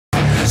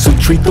So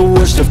treat the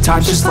worst of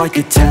times just like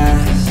a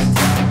test.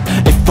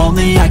 If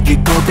only I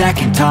could go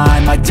back in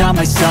time, I'd tell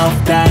myself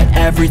that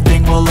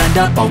everything will end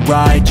up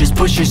alright. Just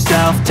push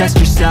yourself, test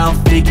yourself,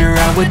 figure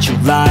out what you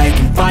like,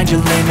 and find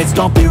your limits,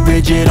 don't be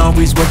rigid,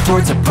 always work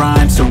towards a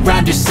prime.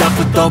 Surround yourself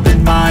with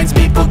open minds,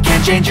 people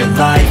can change your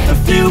life. A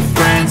few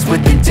friends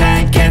with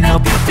intent can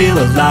help you feel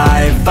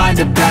alive. Find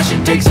a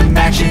passion, take some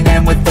action,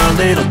 and with a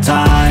little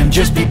time,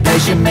 just be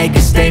patient, make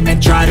a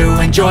statement, try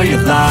to enjoy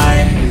your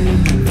life.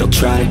 They'll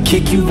try to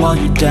kick you while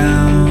you're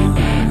down,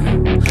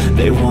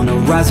 they wanna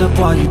rise up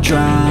while you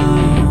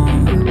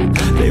drown.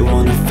 They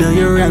wanna fill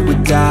your head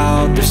with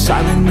doubt, they're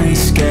silently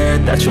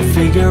scared that you'll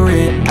figure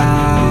it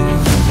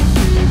out.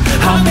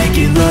 I'll make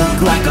it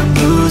look like I'm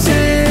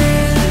losing,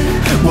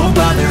 won't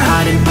bother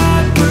hiding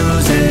my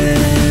bruises.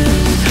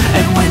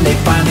 And when they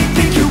finally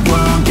think you're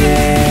wounded,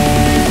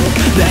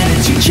 then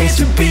it's your chance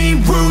to be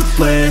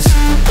ruthless.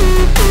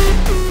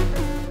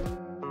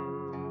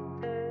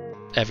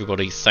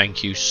 Everybody,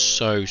 thank you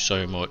so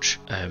much.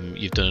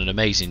 You've done an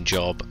amazing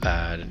job,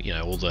 and you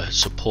know, all the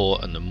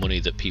support and the money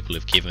that people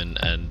have given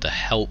and the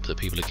help that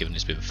people have given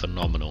has been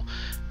phenomenal.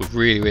 We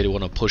really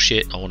want to push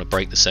it. I want to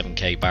break the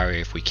 7k barrier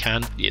if we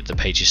can. Yeah, the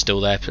page is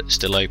still there,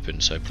 still open,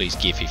 so please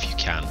give if you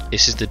can.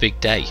 This is the big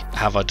day.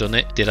 Have I done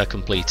it? Did I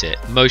complete it?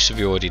 Most of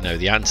you already know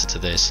the answer to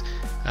this,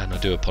 and I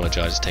do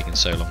apologise it's taken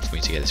so long for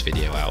me to get this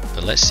video out,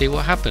 but let's see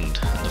what happened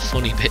and the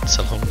funny bits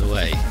along the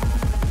way.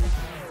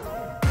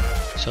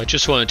 So I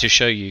just wanted to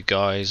show you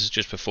guys,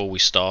 just before we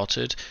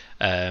started,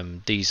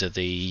 these are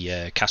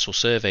the Castle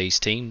Surveys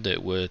team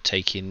that were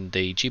taking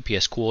the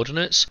GPS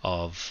coordinates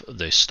of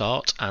the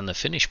start and the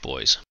finish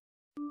boys.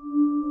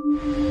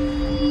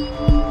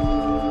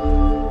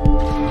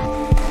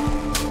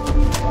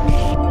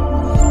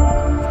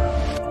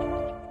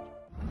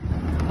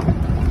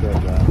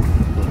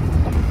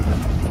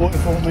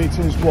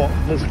 Meters what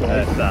this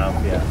way?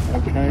 South, yeah.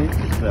 Okay.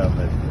 South.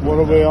 What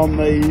are we on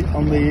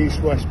the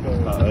east-west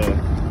bird?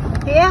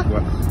 Here?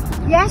 West.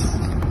 Yes?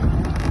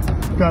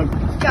 Go.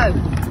 Go.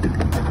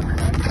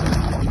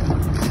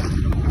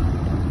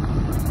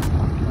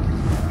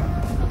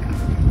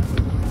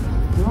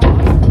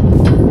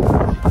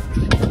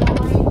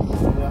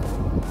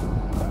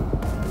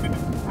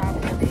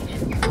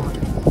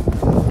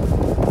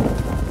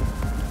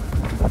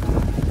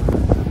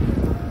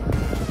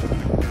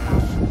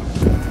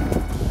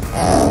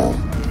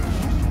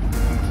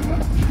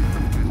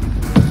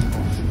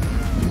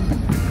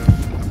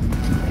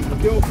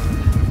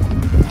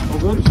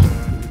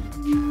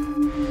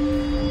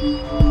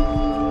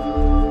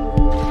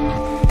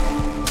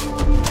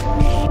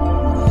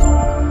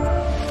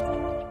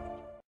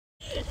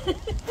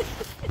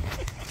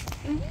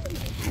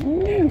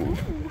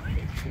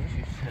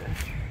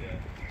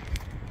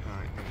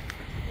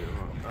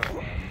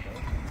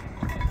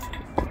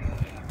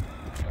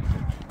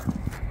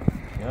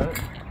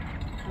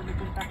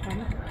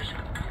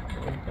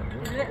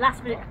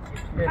 Last minute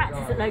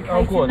practice at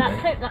locating that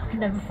clip that can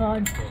never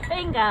find.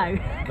 Bingo!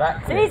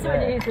 That's easy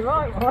when you use the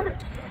right one. You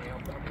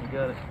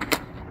got it.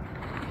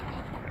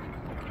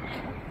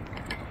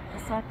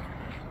 This side.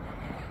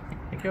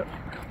 Thank you.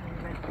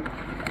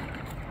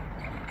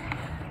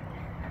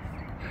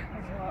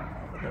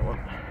 That one.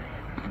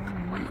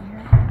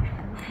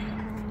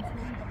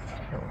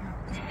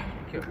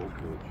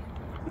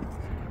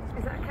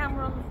 Is that a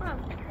camera on the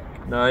front?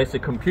 No, it's a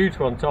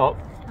computer on top.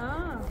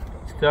 Oh.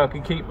 So I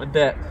can keep my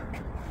depth.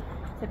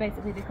 So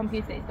basically the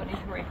computer has got his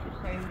wrist which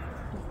shows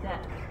his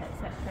depth,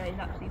 etc. He's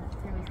actually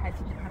through his head,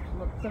 so he doesn't have to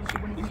look. So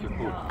obviously when he's using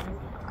his arms,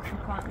 he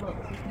can't look,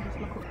 so he can just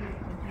look up through the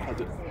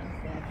computer.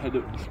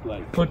 Head-up display.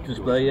 Hood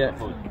display, yeah.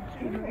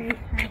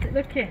 How's it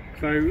looking?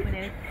 So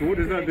what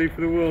does that do for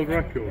the world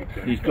record?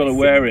 He's got to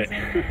wear it.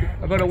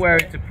 I've got to wear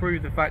it to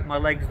prove the fact my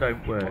legs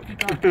don't work.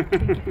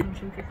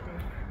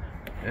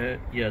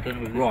 Yeah, I don't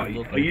know if this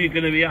right. Are you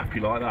going to be happy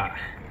like that?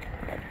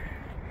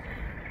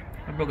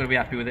 I'm not going to be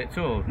happy with it at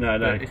all. No.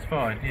 It's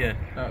fine, yeah.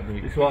 That'll do.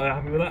 It's right,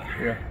 happy with that?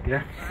 Yeah.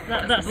 Yeah?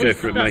 That's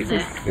different, mate.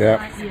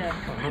 Yeah.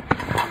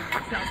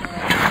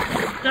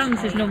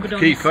 Dan's is numbered on.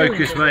 Keep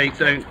focus, mate.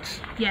 Don't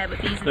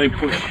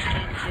push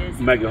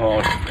mega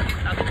hard.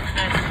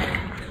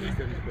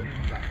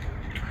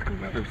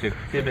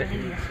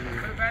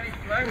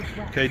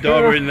 Okay,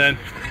 diver in then.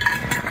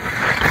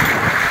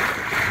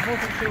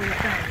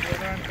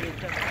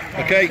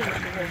 Okay.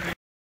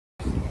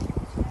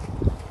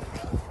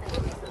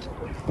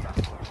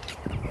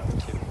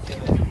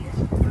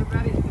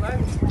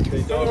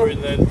 Okay, diver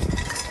in then.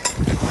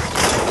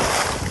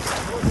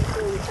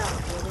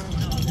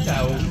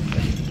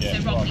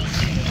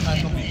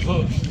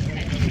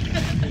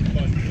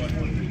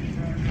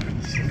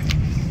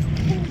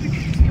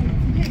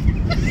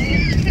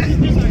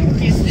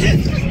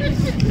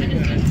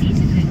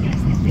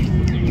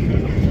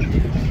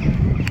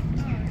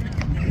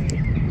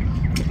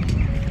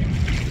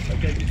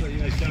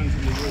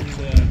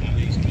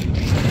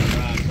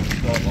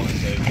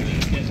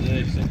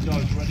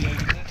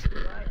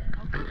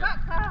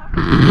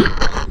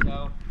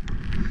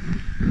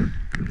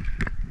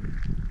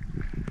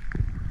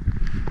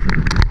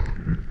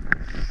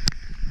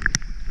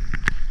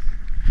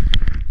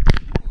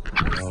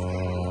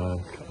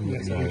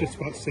 just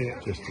about to see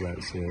it. Just about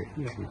to see it.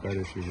 Yeah. We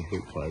better she's a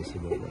bit closer.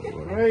 But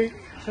 3,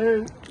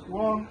 2,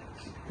 1,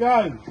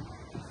 go!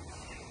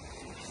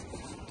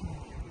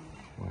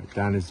 Right,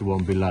 Dan is the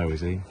one below,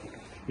 is he?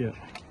 Yeah.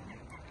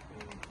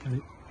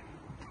 Okay.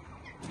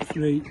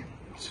 3,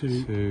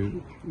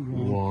 2,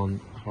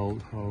 1.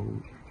 Hold.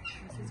 Go.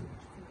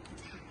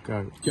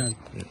 Go. Yeah.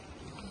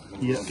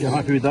 Yeah, you're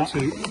happy with that?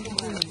 2,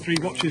 3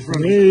 watches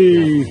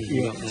running.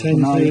 Hey. 10,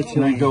 Now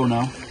 13. go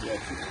now.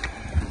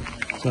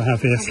 So I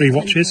have here 3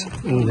 watches,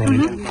 all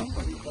running.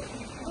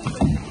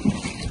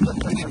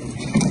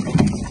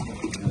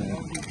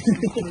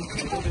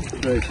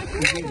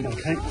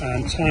 Okay,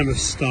 and time of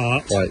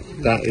start. Right,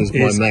 that is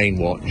my main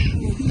watch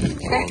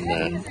on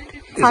there.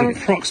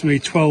 It's approximately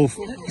 12,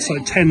 so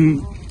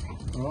 10,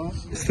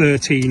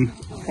 13,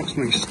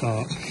 approximately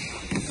start.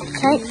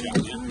 Okay.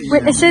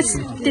 Witnesses,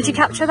 did you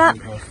capture that?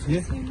 Yeah.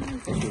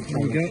 There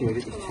we go.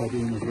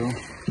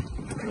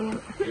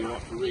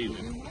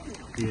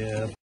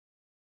 Yeah.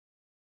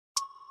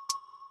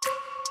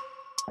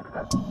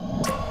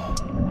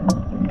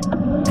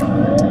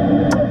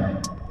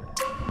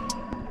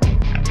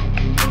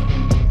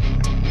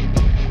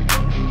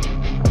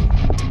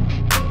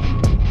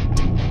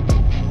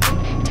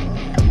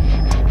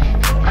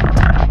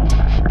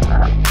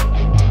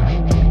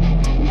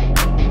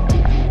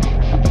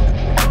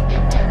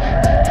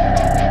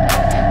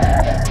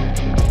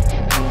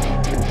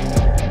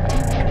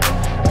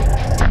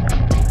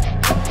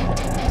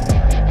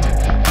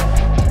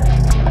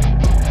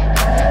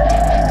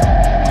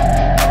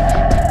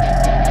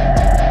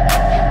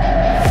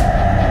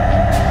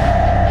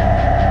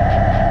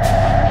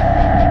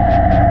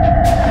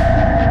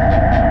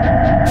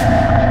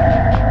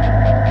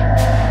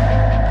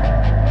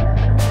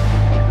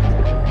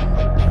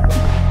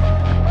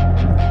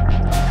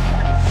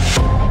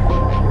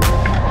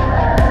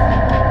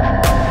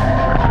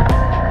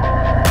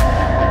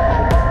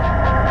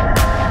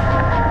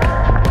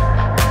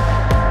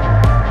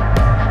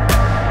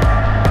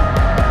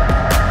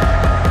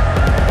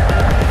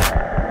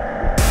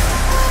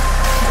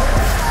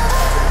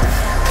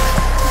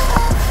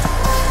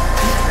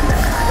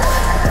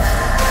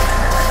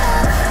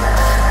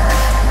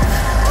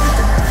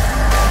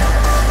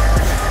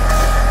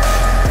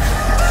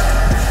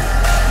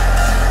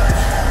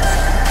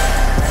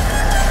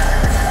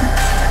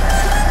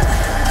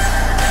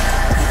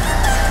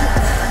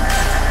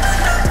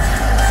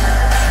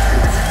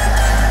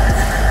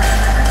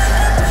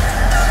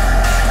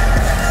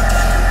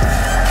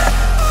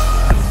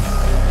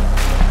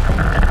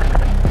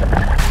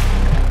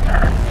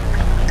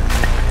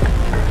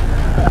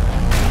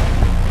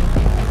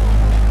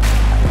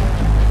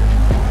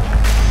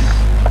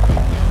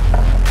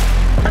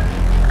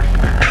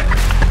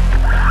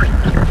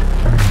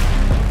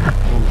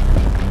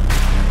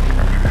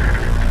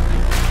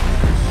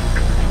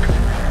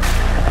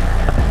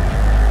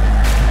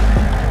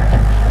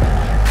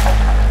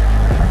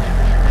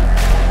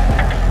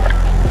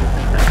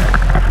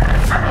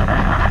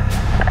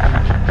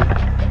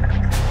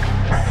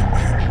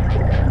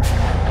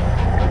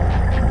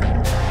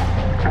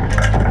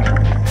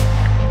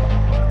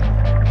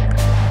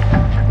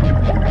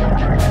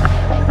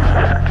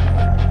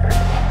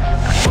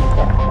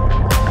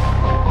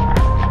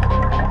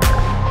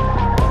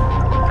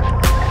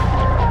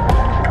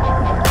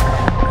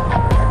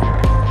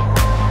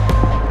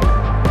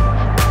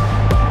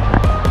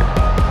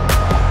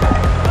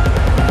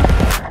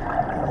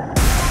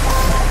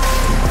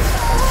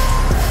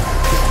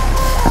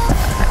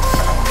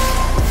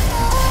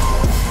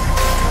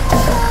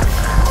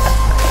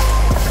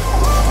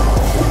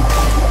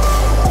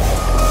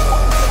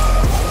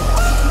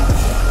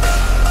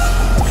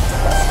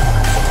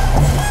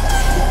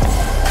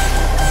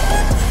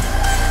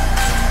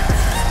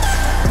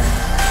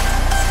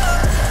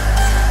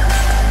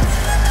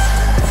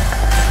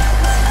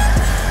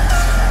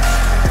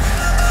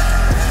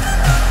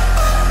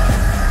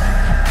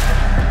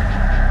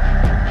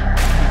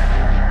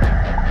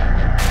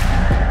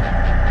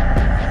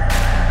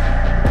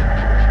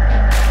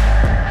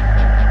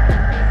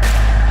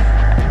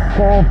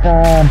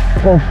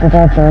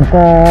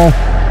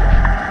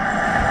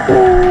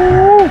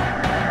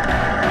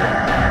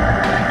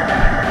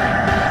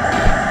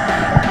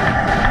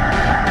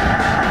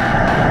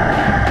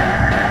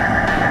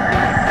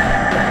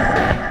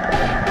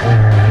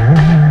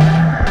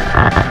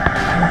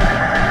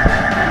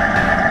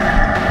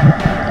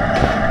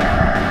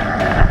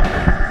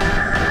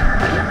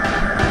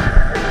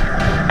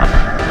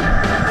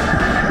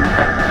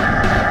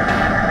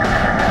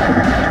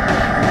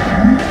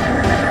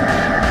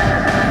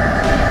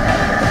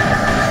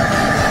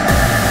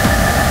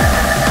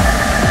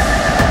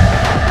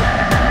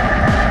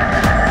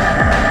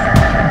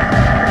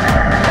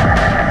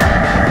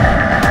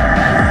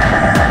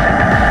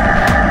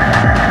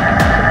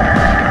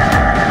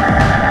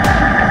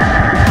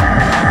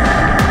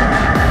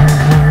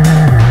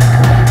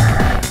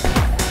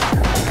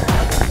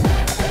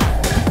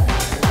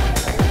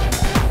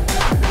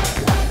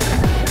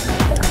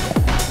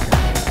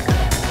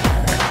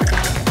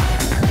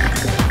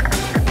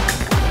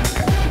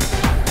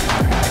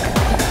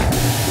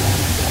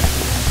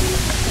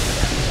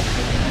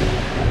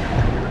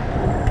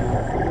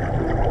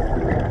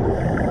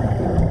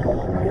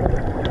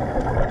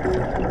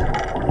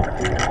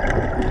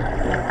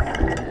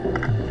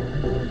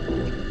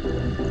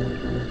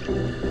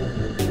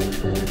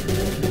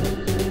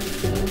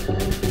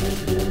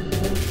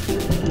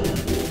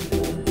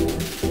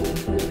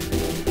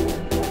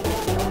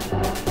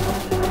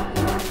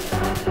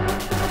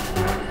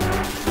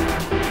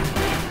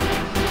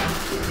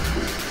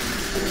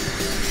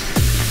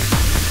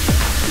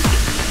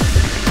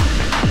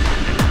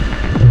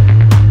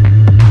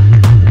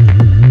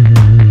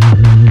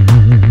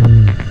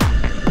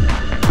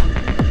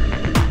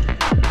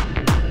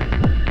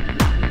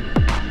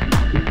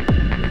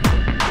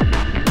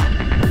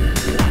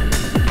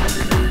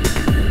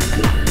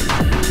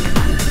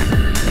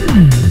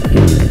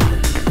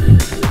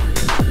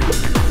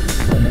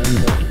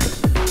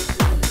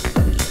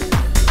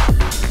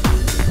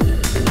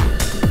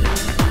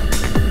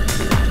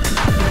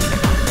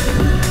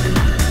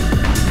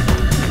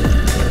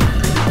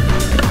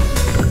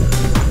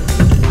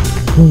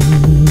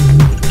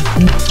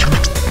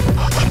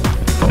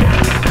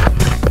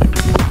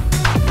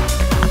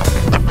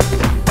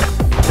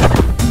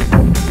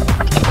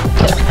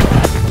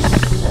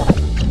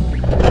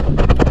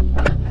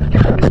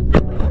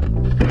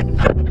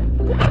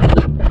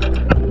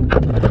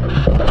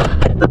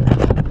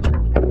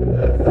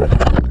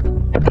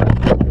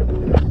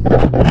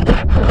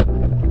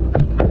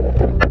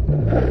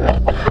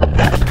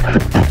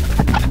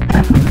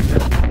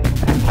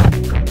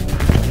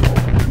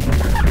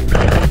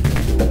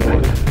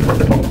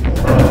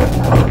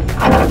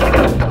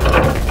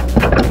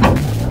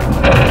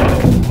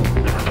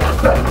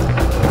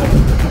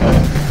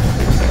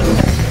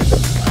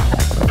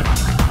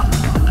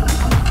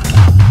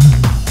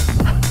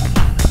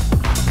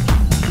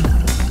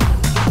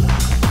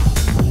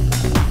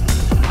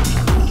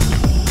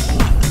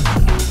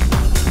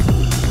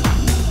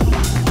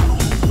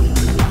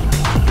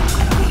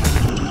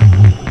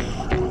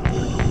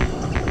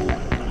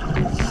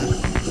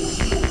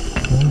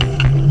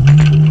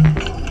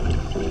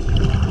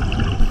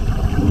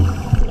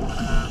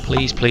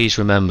 Please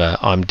remember,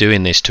 I'm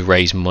doing this to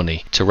raise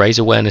money, to raise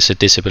awareness of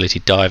disability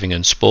diving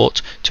and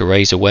sport, to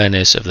raise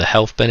awareness of the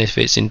health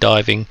benefits in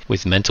diving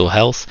with mental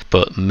health,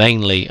 but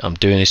mainly I'm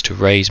doing this to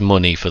raise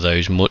money for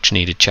those much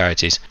needed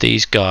charities.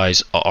 These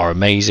guys are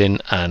amazing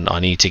and I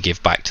need to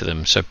give back to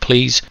them. So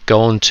please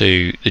go on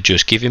to the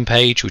Just Giving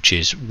page, which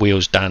is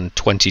wheelsdan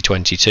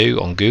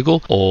 2022 on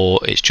Google, or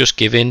it's Just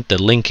Giving.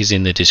 The link is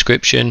in the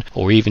description,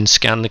 or even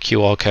scan the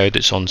QR code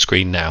that's on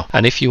screen now.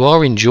 And if you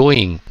are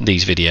enjoying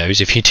these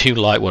videos, if you do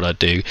like what I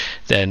do,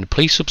 then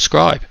please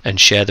subscribe and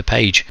share the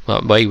page.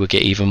 That way we'll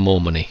get even more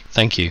money.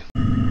 Thank you.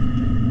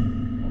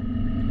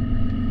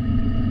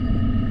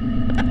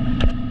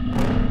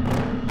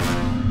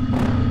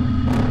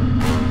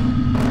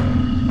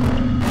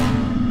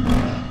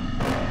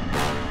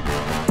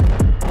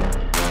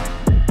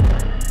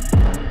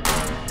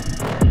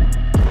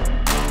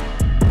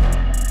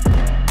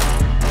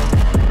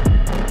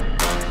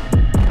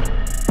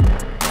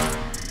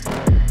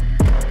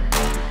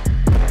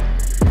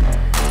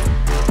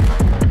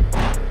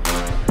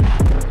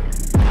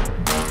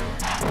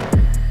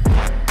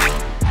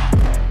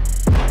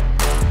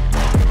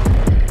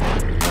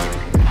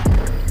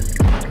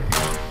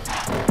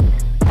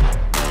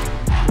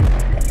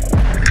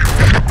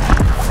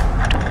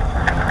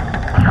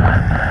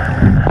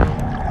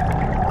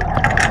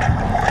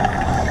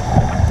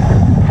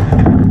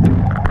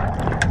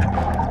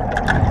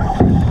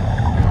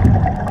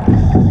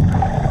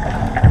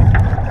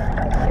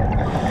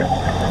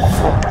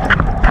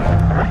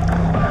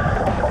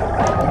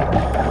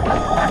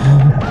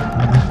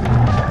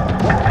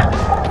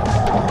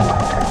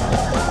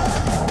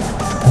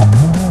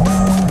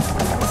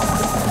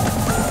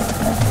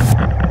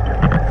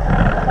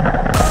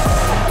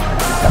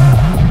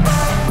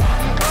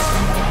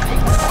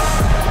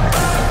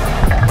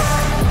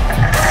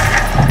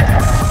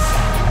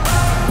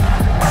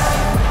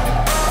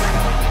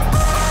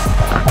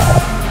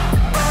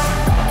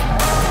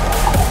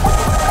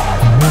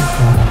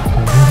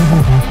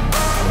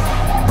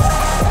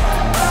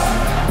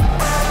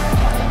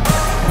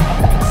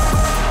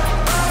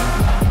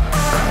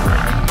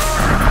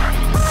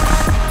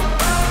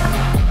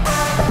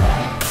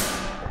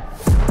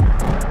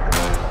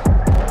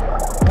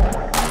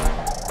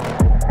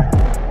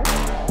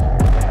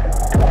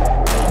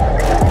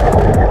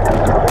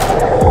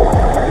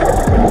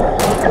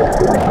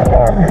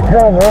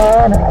 Come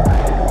on!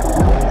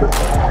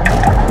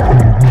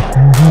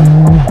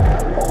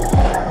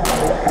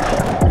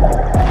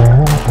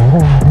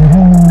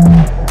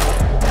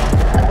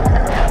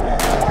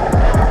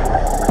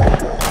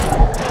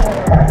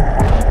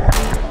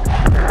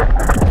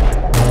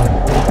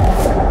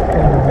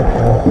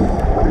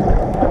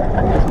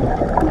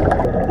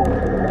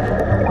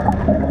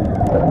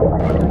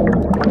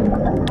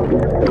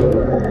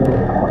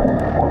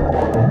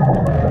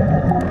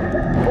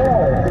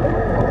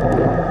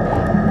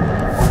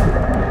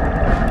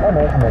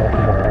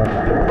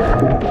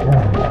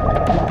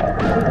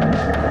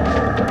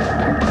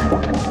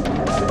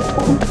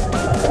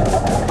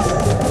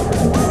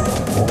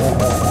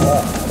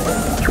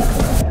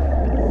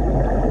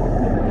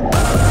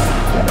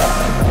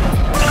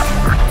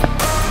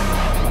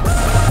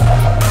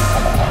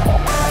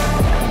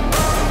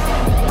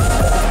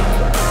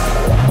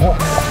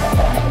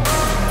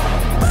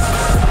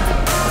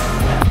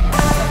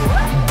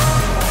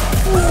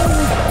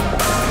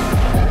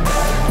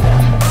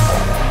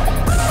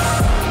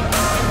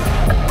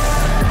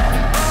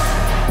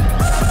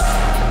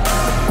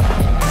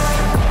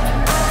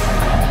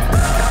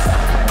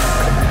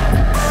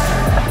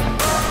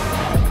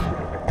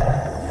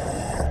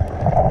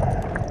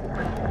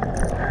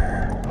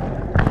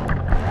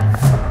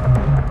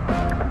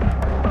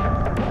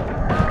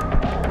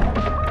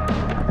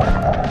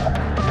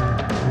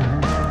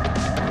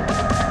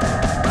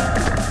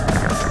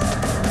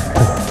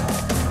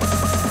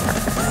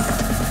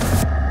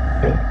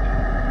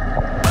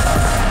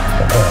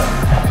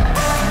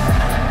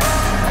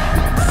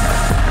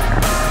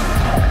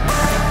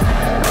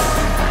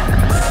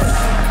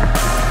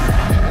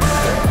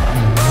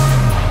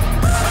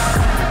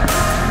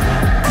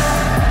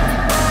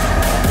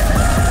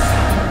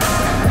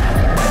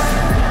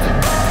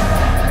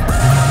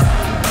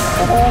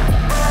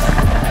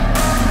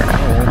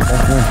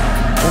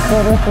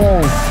 This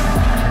way.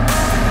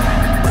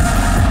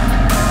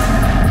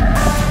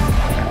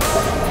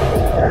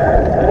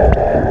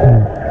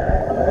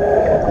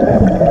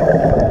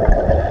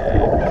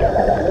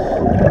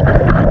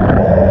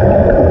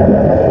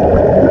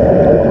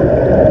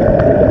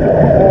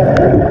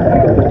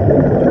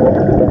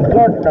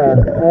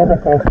 Where the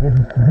fuck did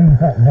you leave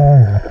that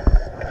noise?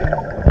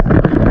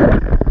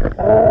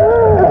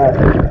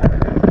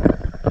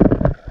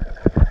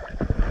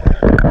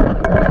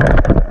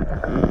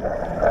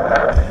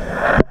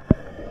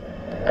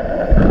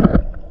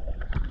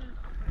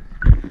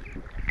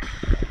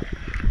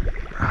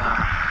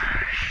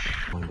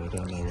 I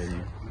don't know where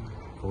you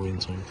go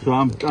into. So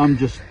I'm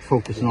just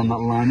focusing on that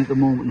line at the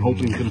moment and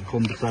hoping he's going to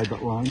come beside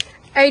that line.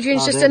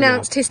 Adrian's just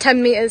announced his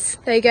 10 metres.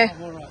 There you go.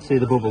 See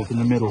the bubbles in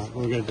the middle? What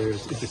we're going to do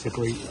is just a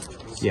great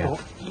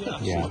spot.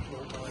 Yeah.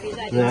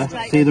 There,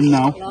 see them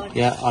now?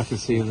 Yeah, I can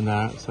see them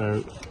now.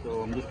 So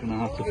I'm just going to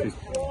have to...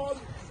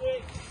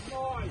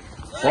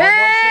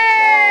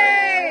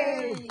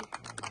 Yay!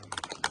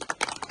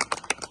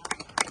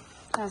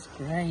 That's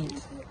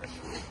great.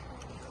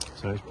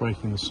 So it's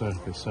breaking the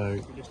surface. So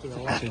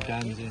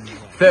Dan's in.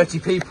 30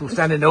 people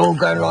standing all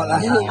going like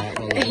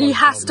that. He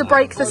has to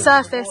break the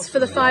surface for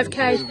the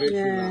 5k.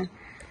 Yeah.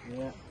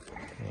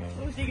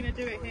 What's he going to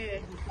do it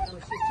here? I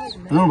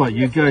don't know about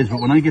you guys,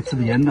 but when I get to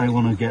the end, I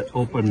want to get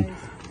up and,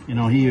 you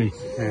know, he is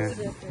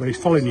well, he's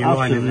following your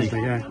line, isn't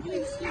he? Yeah.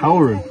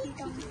 Powering.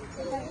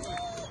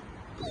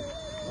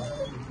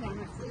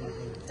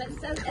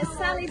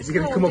 Is he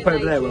going to come up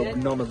over there where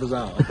none of us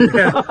are? I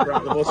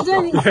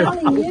don't think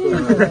Sally knew.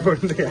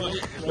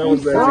 No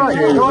one's there to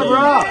cheer.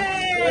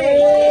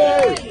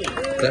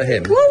 Is that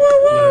him? Woo,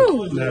 woo,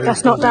 woo. No,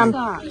 that's not Dan.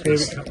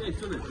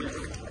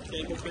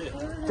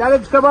 Tell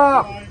him to come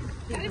up!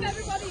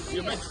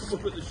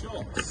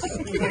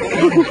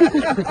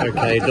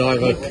 Okay,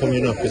 diver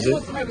coming up, is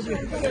it?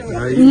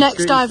 No,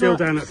 Next diver still up.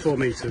 down at 4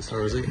 metres,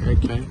 or is he?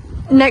 Okay.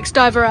 Next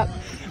diver up.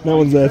 No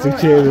one's there to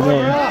cheer him on.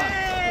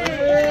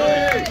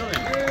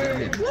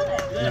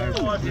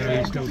 No,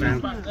 he's still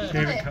down.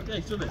 Here it comes.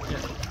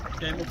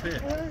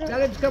 Tell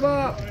him to come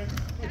up!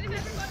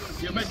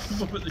 You're meant to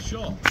come up at the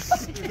shop.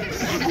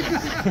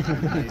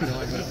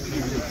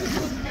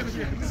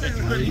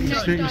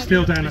 He's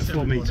still down at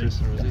 4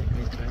 metres.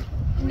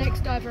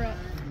 Next diver up.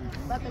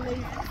 I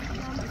believe.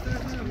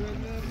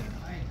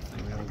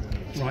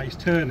 Right, he's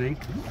turning.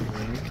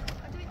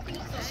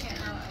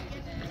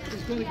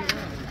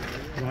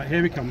 Right,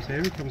 here he comes,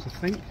 I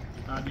think.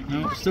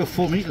 No, it's still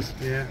 4 metres.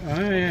 Yeah.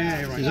 Oh,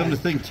 yeah, right. He's having a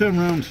thing. Turn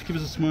around, give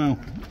us a smile.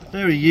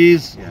 There he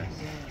is.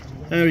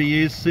 There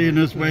he is, seeing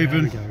us,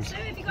 waving. So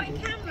have you got your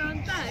camera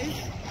on both?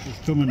 He's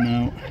coming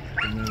now.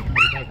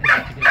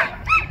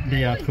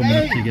 They are coming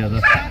up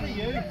together.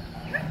 Right,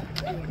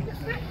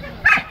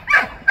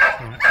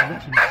 so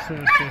watching the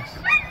surface.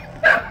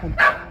 On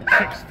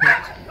 6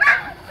 foot.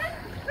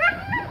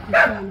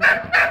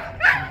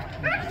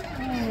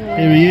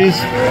 Here he is.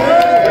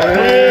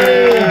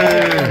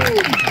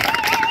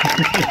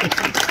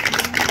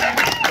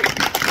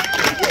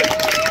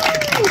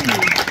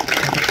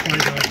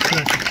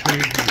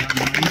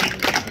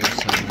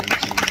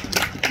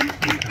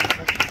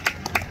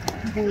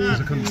 As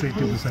I couldn't see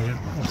people say it,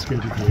 I've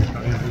scooted you,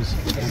 but it was...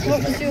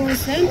 What was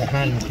yours then? The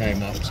hand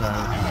came up, so...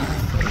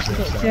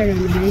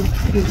 Jeremy.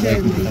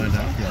 Find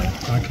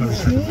out, I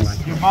closed it away.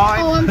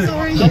 Oh, I'm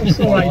sorry. It's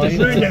alright, just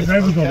ruined it for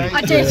everybody.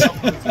 I did.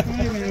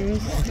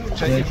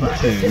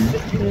 32,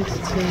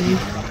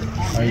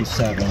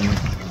 37,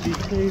 18.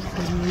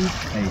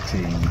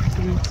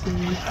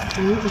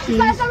 Is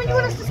that something you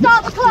want us to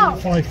start the clock?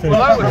 5:30.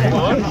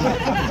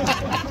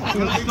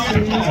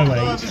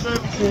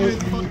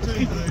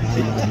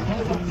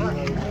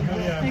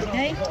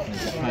 Okay.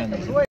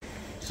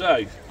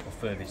 So,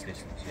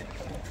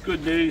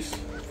 good news.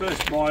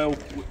 First mile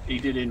he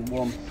did in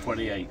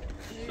 1:28.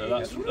 So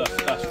that's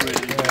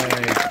really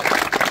good.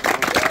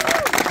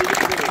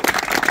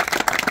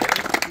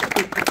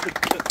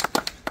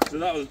 So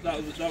that was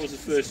the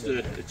first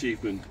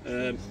achievement.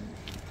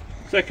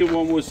 Second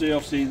one was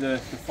obviously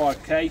the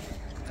 5k,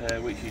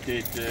 which you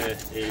did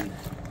in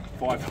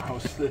 5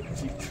 hours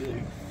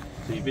 32.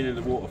 So you've been in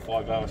the water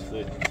 5 hours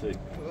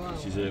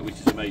 32, which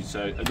is amazing.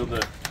 So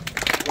another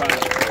round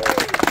of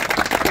applause.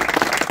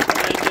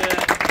 And then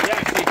he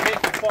actually hit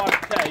the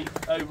 5k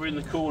over in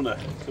the corner.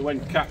 So when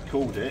Kat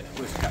called it,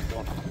 where's Kat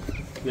gone?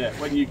 Yeah,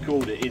 when you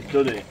called it, he'd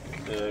done it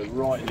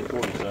right in the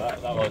corner. So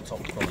that was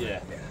top. Yeah.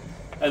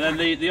 And then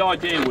the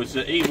idea was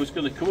that Eve was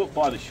going to come up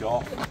by the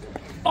shop.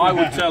 I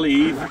would tell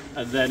Eve,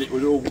 and then it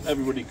would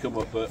everybody come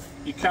up. But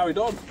he carried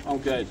on. I'm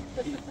going,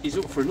 he's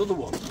up for another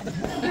one.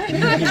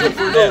 He's up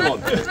for another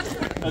one.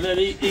 And then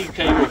he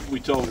came up. We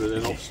told her.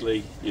 Then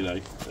obviously, you know,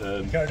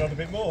 Carried on a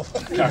bit more.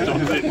 Carried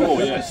on a bit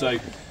more. Yeah. So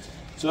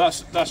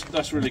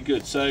that's really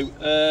good. So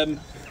I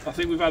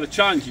think we've had a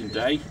challenging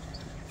day.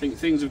 I think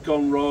things have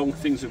gone wrong,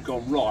 things have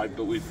gone right,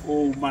 but we've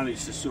all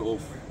managed to sort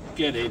of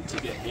get in to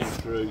get him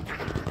through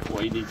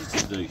what he needed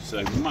to do.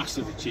 So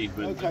massive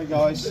achievement. Okay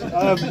guys,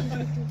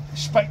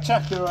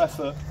 spectacular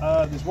effort.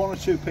 There's one or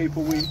two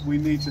people we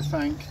need to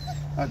thank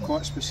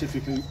quite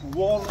specifically.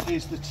 One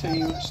is the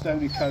team at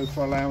Stoney Cove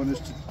for allowing us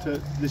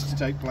this to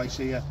take place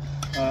here.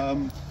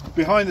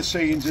 Behind the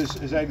scenes,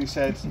 as Amy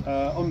said,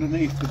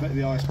 underneath the bit of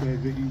the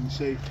iceberg that you can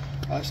see,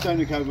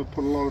 Stoney Cove have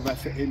put a lot of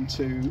effort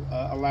into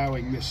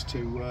allowing this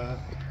to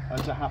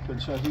happen.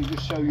 So if you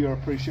just show your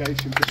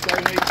appreciation for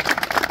Stoney.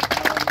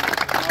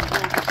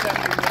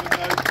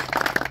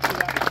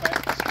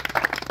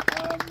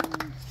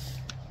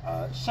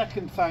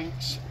 Second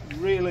thanks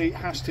really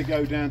has to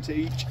go down to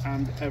each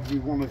and every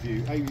one of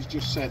you. Amy's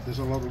just said there's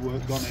a lot of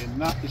work gone in.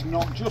 That is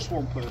not just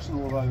one person,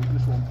 although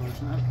this one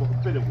person has put a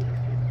bit of work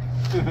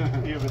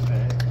in here and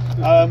there.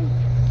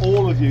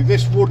 all of you.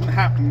 This wouldn't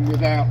happen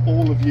without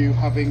all of you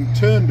having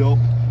turned up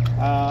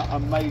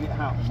and made it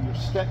happen. You've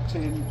stepped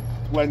in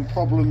when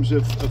problems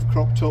have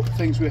cropped up,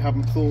 things we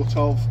haven't thought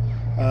of,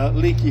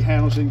 leaky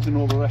housings and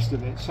all the rest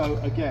of it. So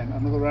again,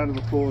 another round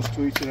of applause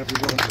to each and every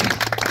one of you.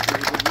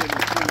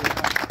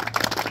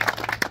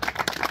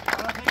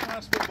 And I think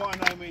last but by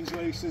no means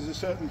least, there's a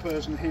certain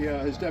person here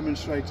has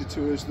demonstrated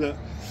to us that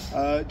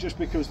just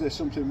because there's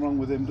something wrong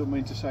with him doesn't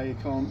mean to say he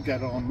can't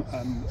get on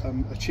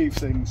and achieve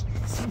things.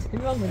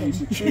 Something wrong with him.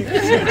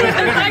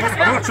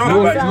 I'm not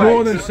talking about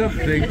more than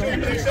something.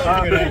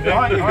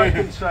 I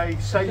can say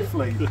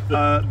safely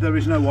there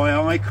is no way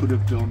I could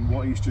have done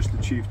what he's just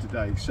achieved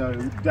today. So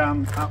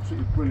Dan,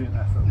 absolutely brilliant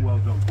effort, well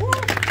done.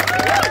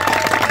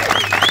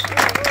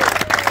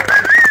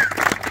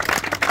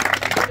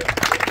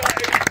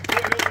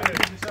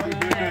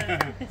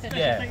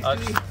 Yeah,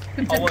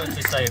 I wanted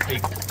to say a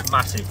big,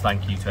 massive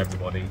thank you to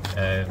everybody.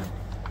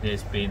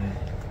 There's been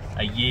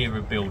a year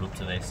of build up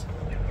to this.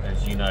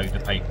 As you know, the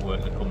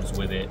paperwork that comes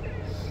with it.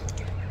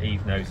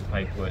 Eve knows the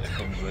paperwork that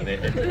comes with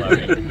it, and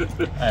Chloe.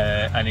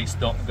 And it's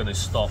not going to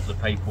stop. The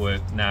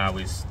paperwork now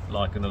is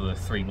like another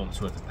 3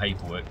 months worth of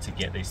paperwork to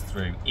get this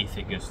through, if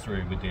it goes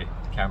through with the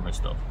camera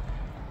stuff.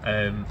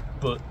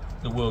 But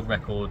the world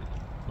record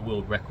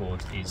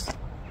is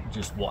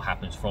just what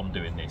happens from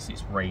doing this.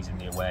 It's raising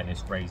the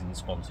awareness, raising the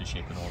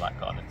sponsorship and all that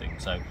kind of thing.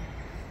 So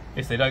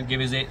if they don't give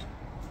us it,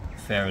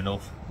 fair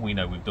enough. We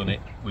know we've done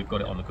it. We've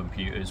got it on the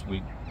computers.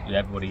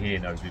 Everybody here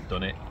knows we've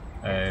done it.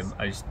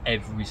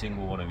 Every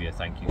single one of you,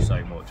 thank you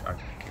so much.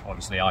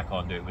 Obviously I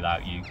can't do it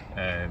without you.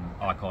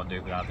 I can't do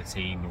it without the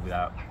team and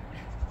without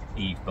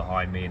Eve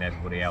behind me and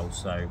everybody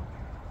else. So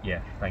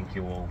yeah, thank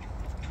you all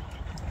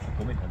for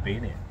coming and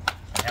being here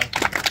and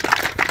helping me.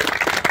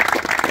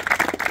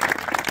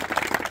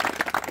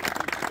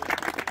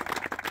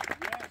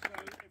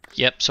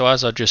 Yep, so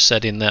as I just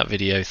said in that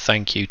video,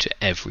 thank you to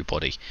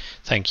everybody.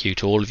 Thank you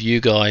to all of you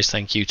guys,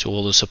 thank you to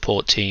all the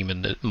support team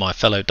and my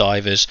fellow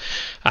divers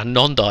and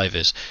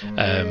non-divers.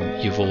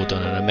 You've all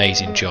done an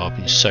amazing job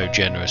and so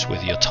generous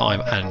with your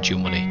time and your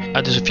money.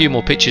 There's a few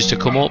more pictures to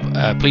come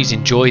up. Please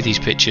enjoy these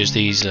pictures.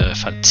 These are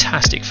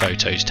fantastic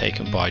photos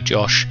taken by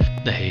Josh.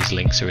 His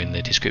links are in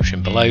the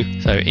description below.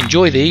 So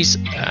enjoy these,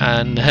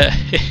 and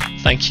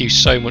thank you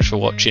so much for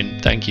watching.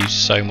 Thank you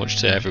so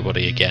much to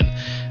everybody again.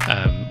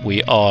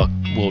 We are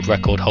world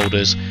record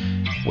holders.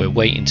 We're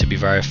waiting to be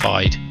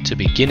verified to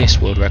be Guinness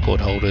world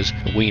record holders.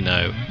 We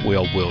know we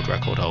are world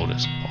record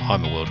holders.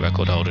 I'm a world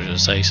record holder, to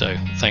say so.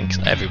 Thanks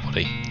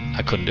everybody.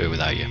 I couldn't do it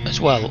without you. As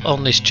well,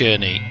 on this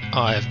journey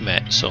I have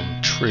met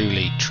some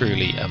truly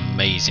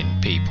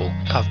amazing people.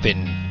 I've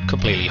been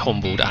completely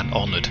humbled and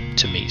honoured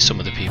to meet some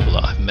of the people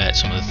that I've met,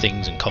 some of the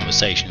things and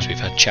conversations we've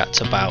had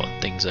chats about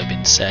and things that have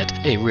been said.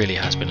 It really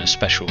has been a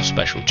special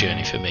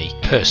journey for me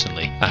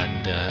personally,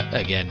 and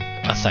again,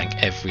 I thank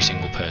every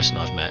single person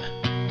I've met.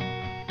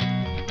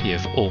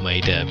 You've all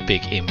made a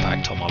big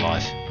impact on my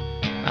life,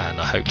 and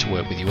I hope to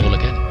work with you all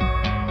again.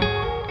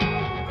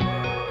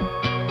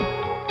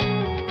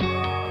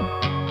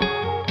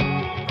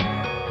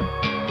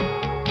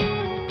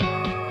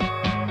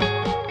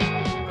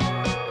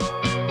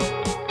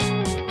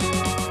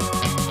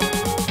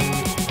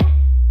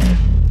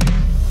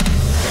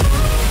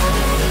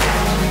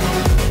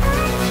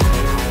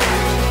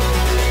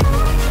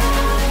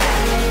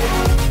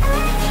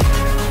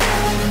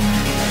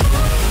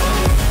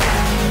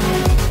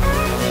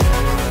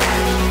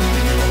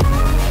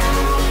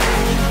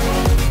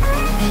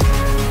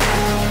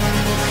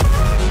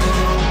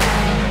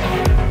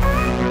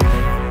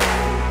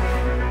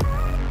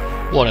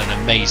 What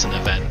an amazing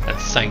event, and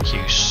thank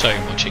you so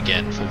much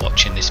again for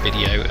watching this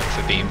video and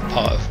for being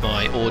part of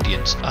my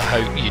audience. I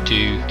hope you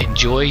do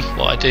enjoy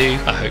what I do.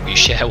 I hope you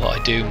share what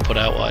I do and put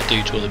out what I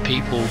do to other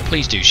people.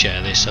 Please do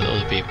share this so that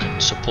other people can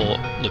support.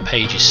 The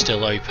page is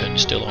still open,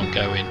 still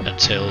ongoing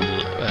until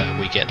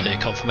we get the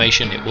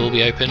confirmation it will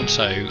be open,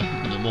 so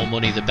the more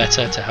money the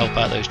better to help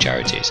out those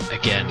charities.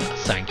 Again,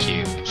 thank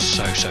you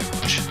so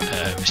much.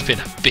 It's been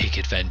a big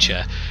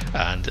adventure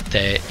and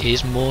there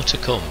is more to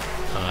come.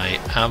 I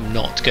am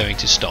not going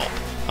to stop.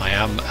 I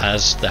am,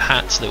 as the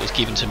hat that was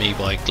given to me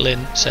by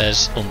Glyn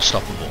says,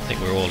 unstoppable. I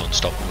think we're all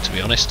unstoppable, to be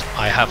honest.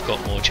 I have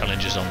got more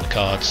challenges on the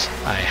cards.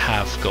 I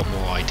have got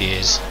more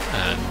ideas,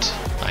 and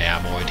I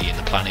am already in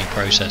the planning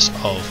process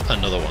of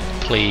another one.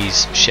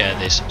 Please share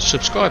this,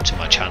 subscribe to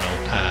my channel,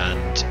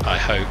 and I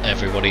hope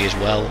everybody is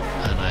well,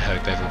 and I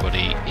hope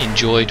everybody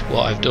enjoyed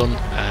what I've done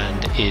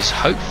and is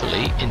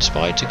hopefully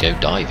inspired to go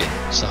diving.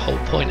 It's the whole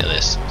point of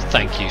this.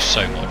 Thank you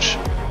so much.